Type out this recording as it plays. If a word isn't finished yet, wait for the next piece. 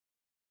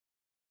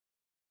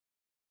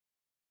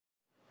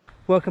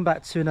Welcome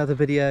back to another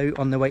video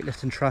on the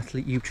Weightlifting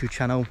Triathlete YouTube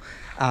channel.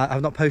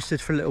 I've not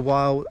posted for a little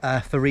while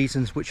for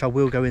reasons which I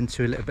will go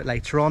into a little bit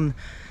later on.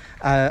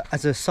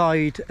 As a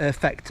side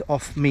effect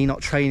of me not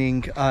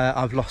training,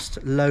 I've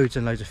lost loads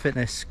and loads of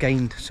fitness,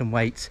 gained some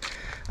weight,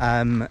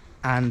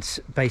 and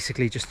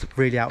basically just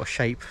really out of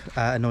shape,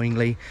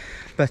 annoyingly.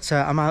 But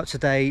I'm out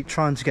today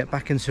trying to get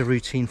back into a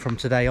routine from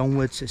today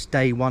onwards. It's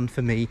day one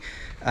for me,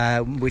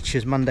 which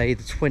is Monday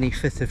the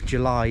 25th of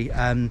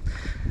July.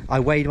 I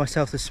weighed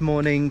myself this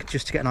morning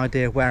just to get an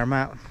idea of where I'm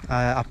at.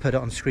 I put it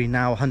on screen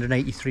now,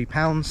 183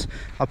 pounds.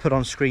 I'll put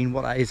on screen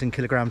what that is in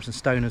kilograms and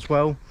stone as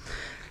well.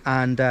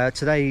 And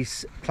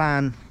today's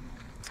plan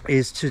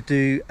is to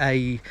do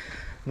a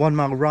 1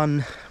 mile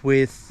run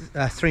with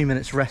 3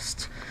 minutes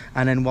rest,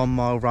 and then 1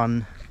 mile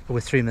run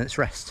with 3 minutes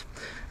rest,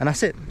 and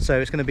that's it. So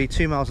it's going to be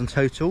 2 miles in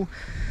total,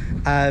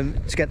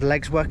 to get the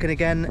legs working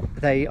again.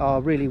 They are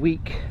really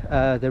weak,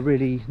 they're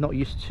really not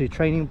used to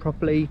training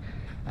properly.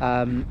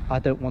 I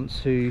don't want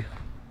to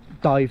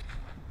dive,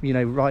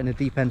 right in the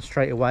deep end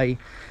straight away.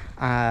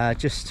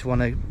 Just want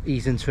to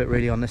ease into it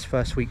really on this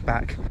first week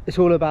back. It's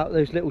all about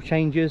those little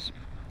changes: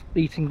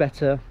 eating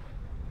better,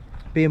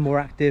 being more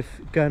active,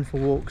 going for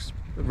walks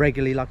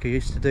regularly like I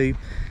used to do,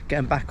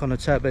 getting back on a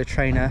turbo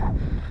trainer,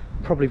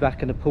 probably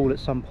back in the pool at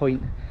some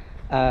point,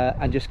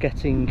 and just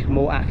getting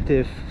more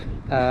active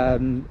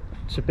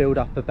to build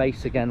up a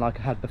base again like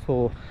I had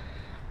before.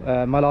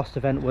 My last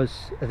event was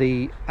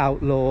the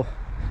Outlaw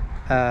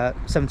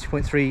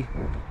 70.3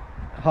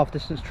 half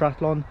distance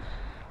triathlon,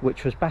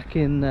 which was back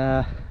in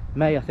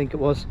May, I think it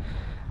was,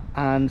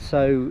 and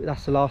so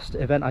that's the last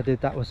event I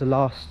did. That was the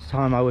last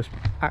time I was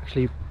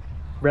actually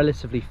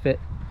relatively fit,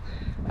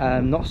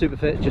 not super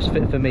fit, just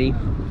fit for me.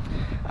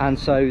 And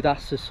so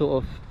that's the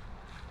sort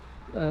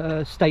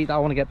of state that I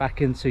want to get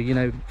back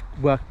into,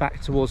 work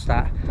back towards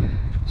that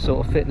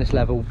sort of fitness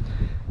level.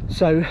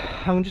 So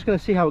I'm just going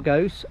to see how it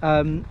goes.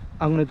 I'm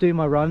going to do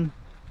my run,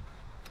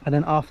 and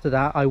then after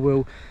that I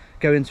will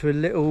go into a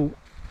little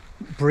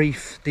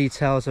brief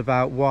details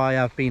about why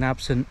I've been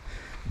absent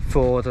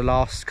for the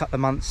last couple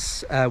of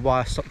months, why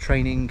I stopped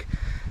training,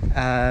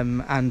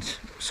 and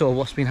sort of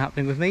what's been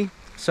happening with me.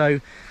 So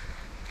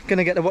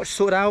gonna get the watch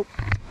sorted out.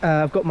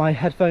 I've got my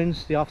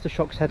headphones, the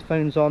Aftershocks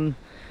headphones on,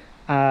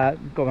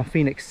 got my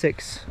Phoenix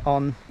 6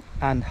 on,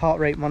 and heart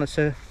rate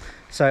monitor.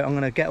 So I'm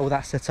gonna get all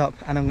that set up,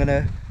 and I'm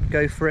gonna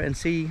go for it and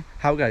see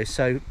how it goes.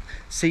 So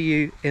see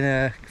you in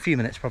a few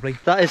minutes probably.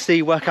 That is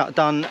the workout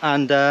done,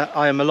 and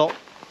I am a lot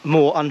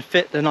more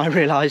unfit than I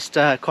realized.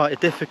 Quite a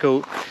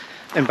difficult,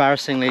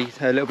 embarrassingly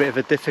a little bit of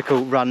a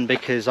difficult run,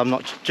 because I'm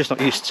just not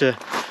used to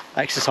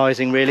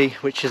exercising really,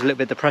 which is a little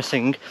bit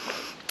depressing.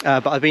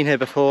 But I've been here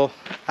before,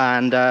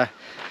 and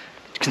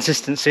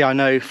consistency, I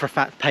know for a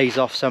fact, pays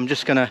off. So I'm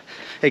just going to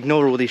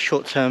ignore all these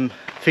short-term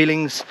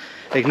feelings,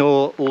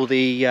 ignore all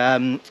the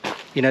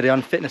the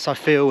unfitness I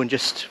feel, and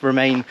just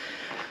remain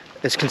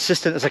as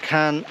consistent as I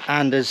can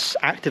and as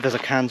active as I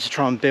can to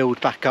try and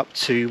build back up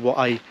to what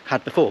I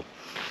had before.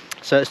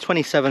 So it's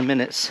 27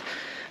 minutes,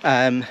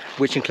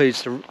 which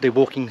includes the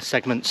walking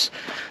segments,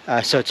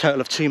 so a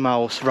total of 2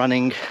 miles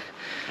running,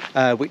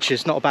 which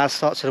is not a bad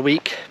start to the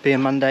week,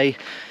 being Monday.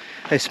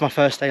 It's my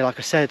first day, like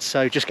I said,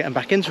 so just getting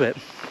back into it.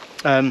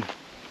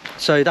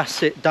 So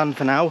that's it done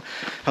for now.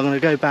 I'm going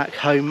to go back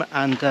home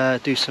and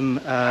do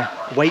some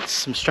weights,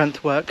 some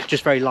strength work,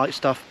 just very light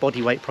stuff,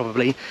 body weight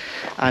probably,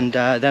 and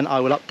then I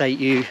will update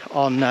you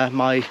on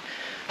my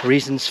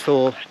reasons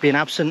for being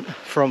absent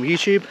from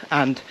YouTube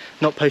and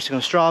not posting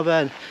on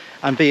Strava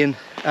and being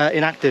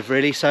inactive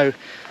really. So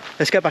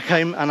let's get back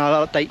home and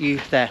I'll update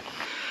you there.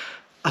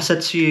 I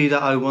said to you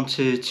that I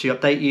wanted to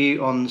update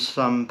you on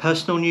some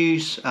personal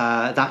news.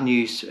 That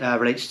news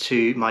relates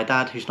to my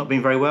dad, who's not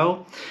been very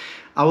well.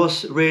 I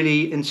was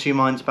really in two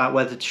minds about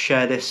whether to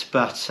share this,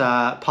 but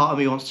part of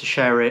me wants to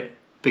share it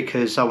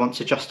because I want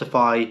to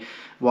justify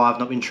why I've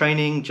not been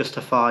training,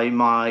 justify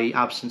my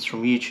absence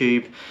from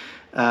YouTube.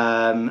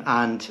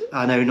 And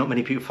I know not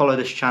many people follow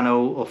this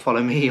channel or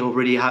follow me or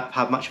really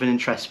have much of an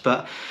interest,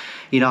 but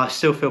I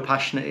still feel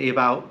passionately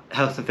about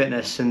health and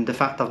fitness, and the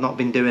fact I've not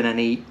been doing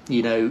any,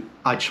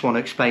 I just want to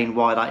explain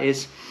why that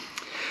is.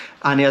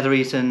 And the other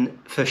reason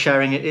for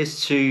sharing it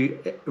is to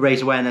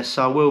raise awareness.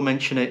 So I will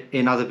mention it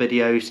in other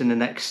videos in the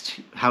next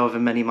however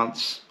many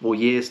months or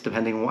years,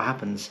 depending on what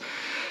happens.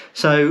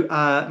 So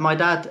my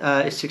dad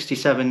is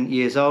 67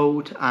 years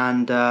old,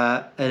 and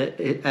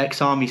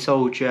ex-army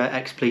soldier,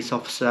 ex-police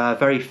officer,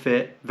 very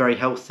fit, very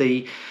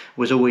healthy,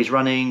 was always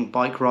running,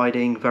 bike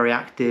riding, very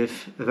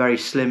active, a very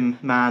slim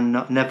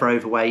man, never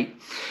overweight.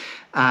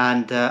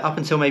 And up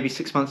until maybe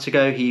 6 months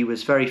ago, he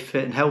was very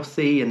fit and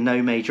healthy and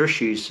no major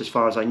issues as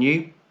far as I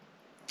knew.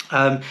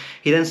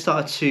 He then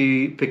started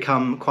to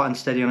become quite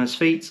unsteady on his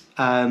feet,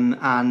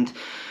 and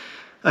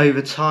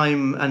over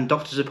time and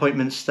doctor's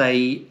appointments,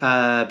 they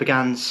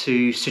began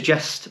to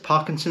suggest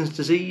Parkinson's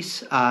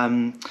disease,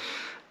 and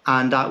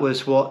that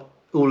was what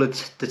all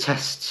of the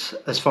tests,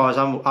 as far as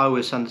I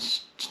was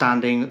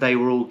understanding, they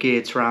were all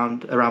geared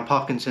around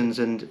Parkinson's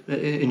and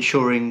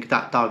ensuring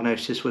that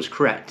diagnosis was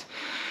correct.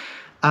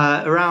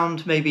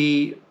 Around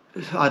maybe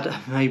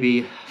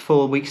maybe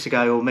 4 weeks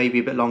ago, or maybe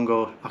a bit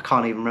longer, I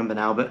can't even remember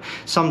now, but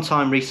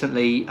sometime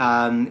recently,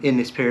 in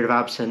this period of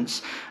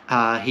absence,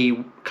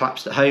 he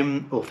collapsed at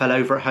home or fell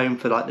over at home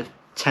for like the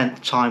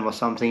 10th time or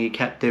something. He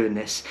kept doing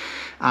this,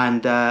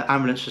 and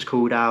ambulance was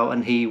called out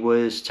and he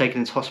was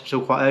taken into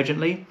hospital quite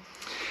urgently.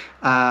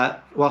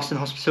 Whilst in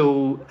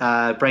hospital,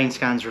 brain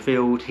scans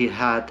revealed he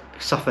had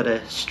suffered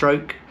a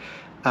stroke.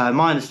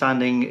 My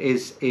understanding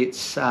is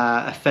it's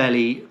a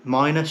fairly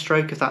minor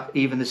stroke, if that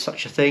even is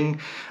such a thing,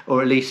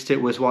 or at least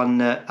it was one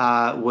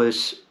that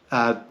was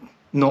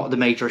not the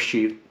major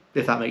issue,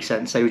 if that makes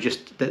sense. They're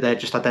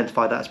just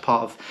identified that as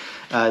part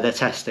of their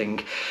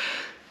testing.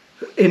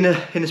 In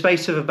the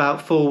space of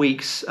about 4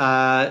 weeks,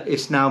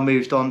 it's now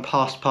moved on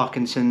past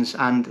Parkinson's,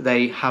 and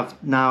they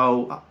have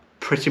now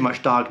pretty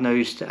much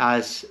diagnosed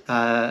as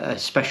a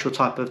special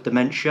type of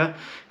dementia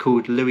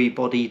called Lewy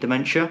Body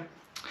Dementia.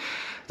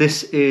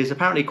 This is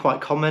apparently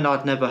quite common.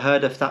 I'd never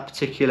heard of that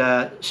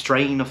particular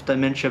strain of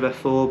dementia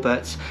before,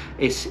 but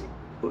it's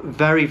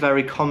very,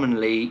 very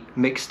commonly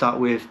mixed up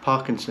with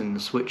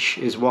Parkinson's, which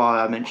is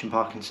why I mentioned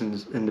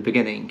Parkinson's in the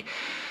beginning.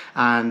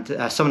 And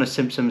some of the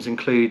symptoms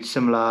include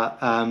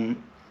similar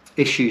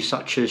issues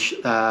such as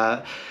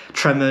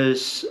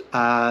tremors,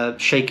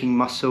 shaking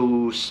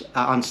muscles,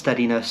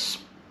 unsteadiness.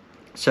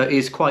 So it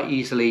is quite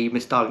easily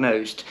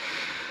misdiagnosed.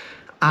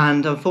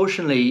 And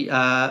unfortunately,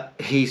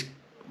 he's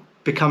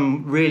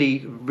become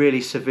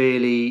really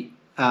severely,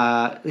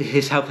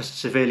 his health has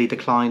severely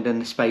declined in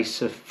the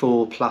space of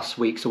 4+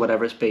 weeks or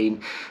whatever it's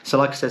been. So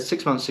like I said,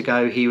 6 months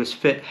ago, he was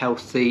fit,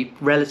 healthy,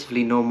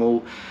 relatively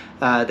normal.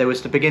 There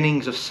was the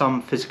beginnings of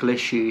some physical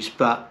issues,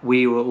 but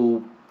we were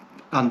all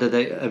under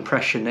the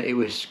impression that it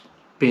was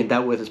being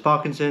dealt with as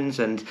Parkinson's,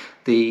 and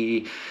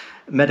the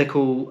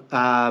medical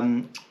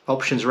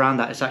options around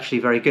that is actually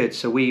very good.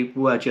 So we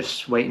were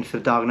just waiting for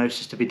the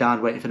diagnosis to be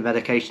done, waiting for the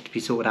medication to be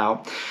sorted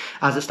out.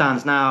 As it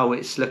stands now,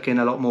 it's looking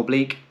a lot more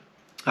bleak.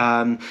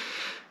 The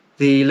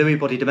Lewy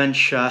body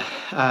dementia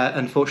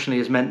unfortunately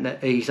has meant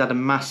that he's had a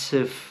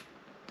massive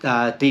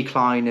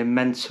decline in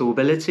mental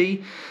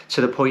ability,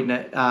 to the point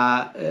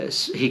that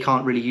he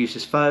can't really use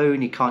his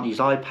phone, he can't use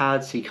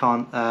iPads, he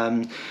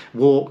can't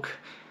walk,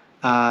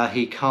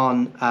 he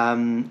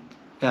can't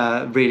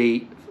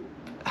really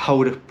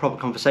hold a proper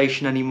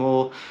conversation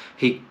anymore.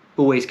 He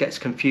always gets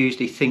confused.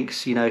 He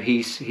thinks, you know,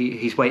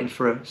 he's waiting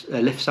for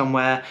a lift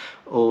somewhere,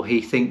 or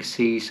he thinks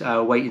he's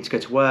waiting to go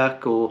to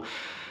work, or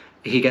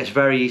he gets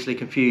very easily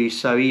confused.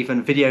 So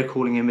even video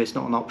calling him is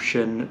not an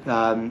option.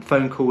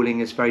 Phone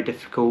calling is very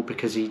difficult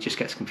because he just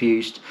gets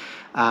confused.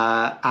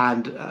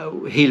 And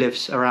he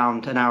lives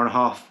around an hour and a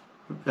half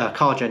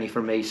car journey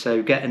from me,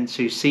 so getting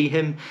to see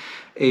him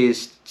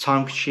is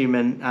time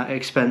consuming,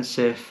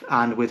 expensive,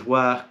 and with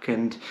work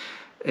and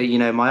you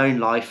know, my own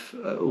life,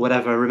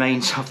 whatever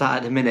remains of that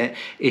at the minute,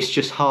 it's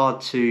just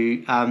hard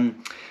to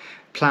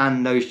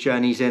plan those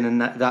journeys in and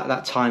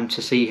that time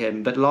to see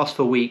him. But the last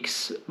 4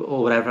 weeks,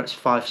 or whatever, it's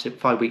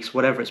 5 weeks,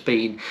 whatever it's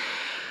been,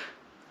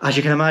 as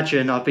you can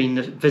imagine, I've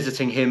been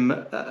visiting him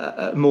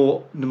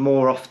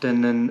more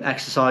often than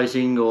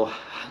exercising or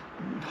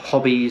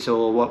hobbies,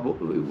 or what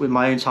with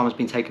my own time has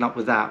been taken up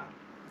with that.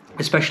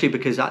 Especially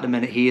because at the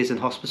minute he is in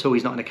hospital,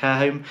 he's not in a care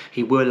home.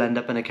 He will end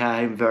up in a care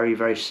home very,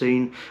 very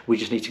soon. We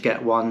just need to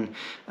get one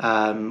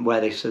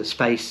where there's a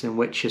space in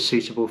which is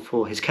suitable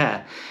for his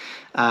care,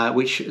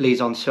 which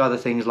leads on to other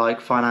things like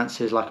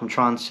finances. Like I'm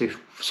trying to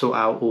sort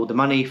out all the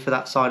money for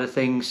that side of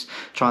things,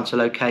 trying to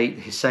locate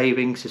his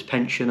savings, his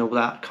pension, all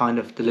that kind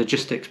of the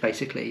logistics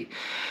basically.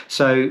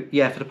 So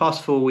yeah, for the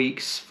past 4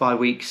 weeks, 5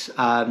 weeks,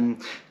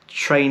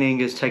 training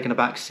has taken a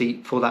back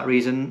seat for that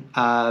reason.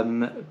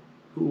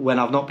 When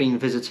I've not been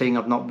visiting,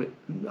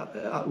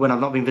 when I've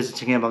not been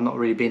visiting him, I've not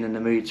really been in the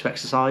mood to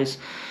exercise,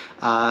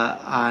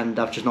 and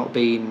I've just not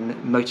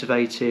been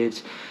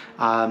motivated.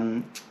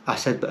 I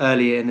said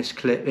earlier in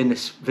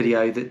this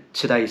video that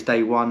today's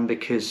day one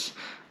because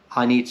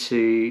I need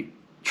to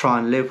try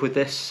and live with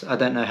this. I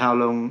don't know how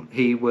long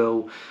he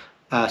will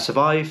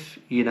survive.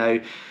 You know,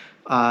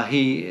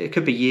 it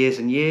could be years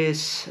and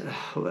years.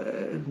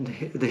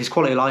 His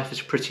quality of life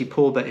is pretty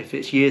poor, but if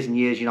it's years and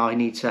years, you know, I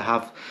need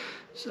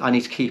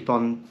to keep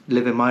on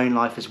living my own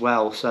life as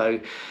well. So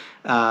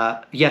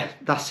yeah,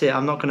 that's it.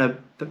 I'm not going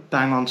to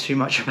bang on too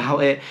much about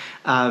it,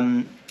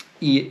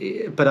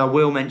 but I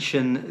will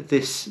mention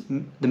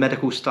the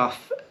medical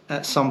stuff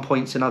at some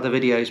points in other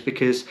videos,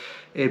 because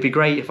it'd be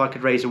great if I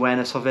could raise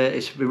awareness of it.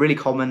 It's really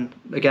common.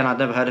 Again, I'd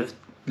never heard of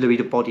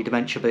Lewy body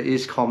dementia, but it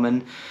is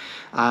common.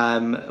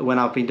 When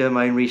I've been doing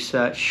my own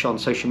research on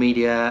social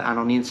media and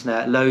on the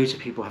internet, loads of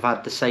people have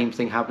had the same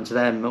thing happen to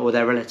them or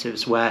their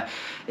relatives, where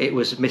it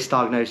was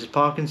misdiagnosed as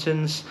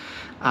Parkinson's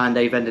and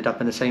they've ended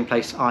up in the same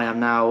place I am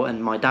now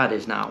and my dad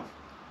is now.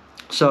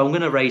 So I'm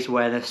going to raise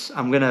awareness.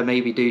 I'm going to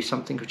maybe do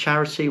something for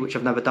charity, which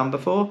I've never done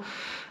before.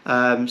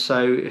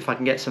 So if I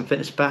can get some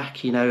fitness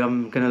back, you know,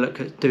 I'm going to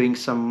look at doing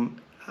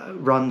some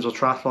runs or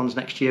triathlons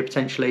next year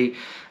potentially,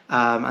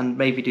 and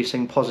maybe do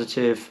something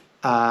positive,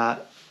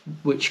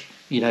 which,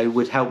 you know,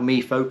 would help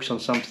me focus on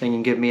something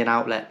and give me an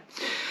outlet.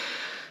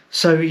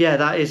 So yeah,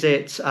 that is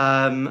it.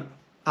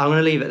 I'm going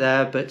to leave it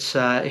there, but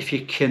if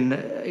you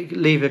can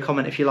leave a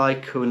comment if you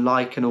like,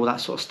 and all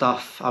that sort of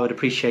stuff, I would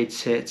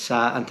appreciate it.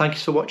 And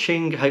thanks for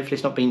watching. Hopefully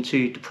it's not been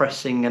too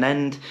depressing an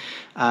end,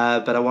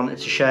 but I wanted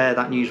to share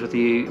that news with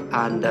you,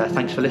 and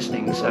thanks for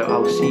listening. So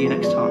I'll see you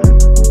next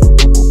time.